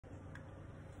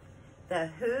the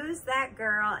Who's That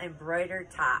Girl embroidered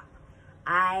top.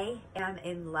 I am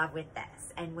in love with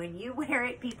this. And when you wear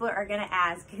it, people are gonna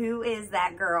ask, who is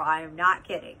that girl? I am not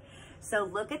kidding. So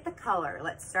look at the color.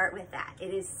 Let's start with that.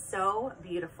 It is so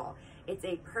beautiful. It's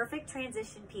a perfect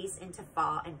transition piece into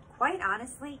fall. And quite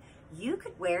honestly, you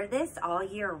could wear this all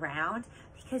year round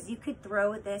because you could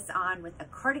throw this on with a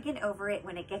cardigan over it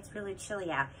when it gets really chilly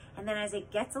out. And then as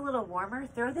it gets a little warmer,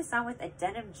 throw this on with a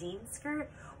denim jean skirt,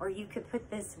 or you could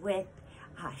put this with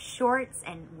shorts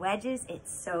and wedges.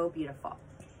 It's so beautiful.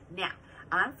 Now,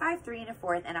 I'm 5'3"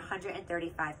 1/4" and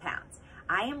 135 pounds.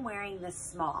 I am wearing the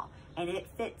small and it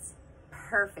fits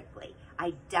perfectly.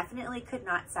 I definitely could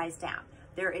not size down.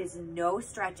 There is no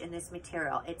stretch in this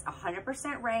material. It's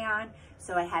 100% rayon,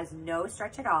 so it has no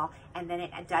stretch at all. And then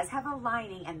it does have a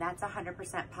lining, and that's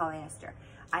 100% polyester.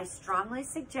 I strongly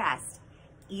suggest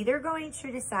either going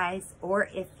true to size, or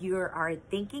if you are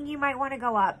thinking you might want to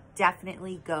go up,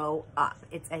 definitely go up.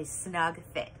 It's a snug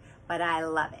fit, but I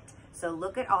love it. So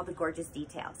look at all the gorgeous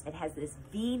details. It has this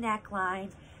V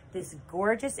neckline, this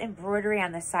gorgeous embroidery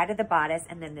on the side of the bodice,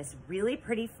 and then this really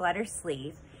pretty flutter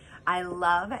sleeve. I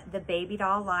love the baby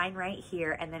doll line right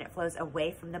here, and then it flows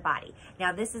away from the body.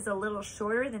 Now this is a little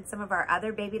shorter than some of our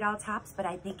other baby doll tops, but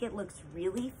I think it looks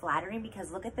really flattering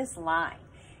because look at this line.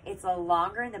 It's a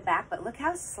longer in the back, but look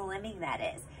how slimming that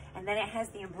is. And then it has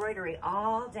the embroidery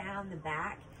all down the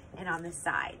back and on the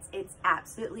sides. It's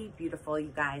absolutely beautiful,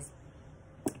 you guys.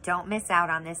 Don't miss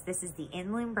out on this. This is the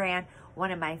In-Loom brand,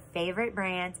 one of my favorite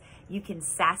brands. You can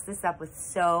sass this up with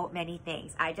so many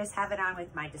things. I just have it on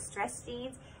with my distressed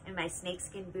jeans and my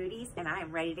snakeskin booties, and I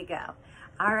am ready to go.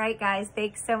 All right, guys,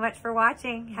 thanks so much for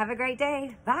watching. Have a great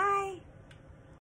day. Bye.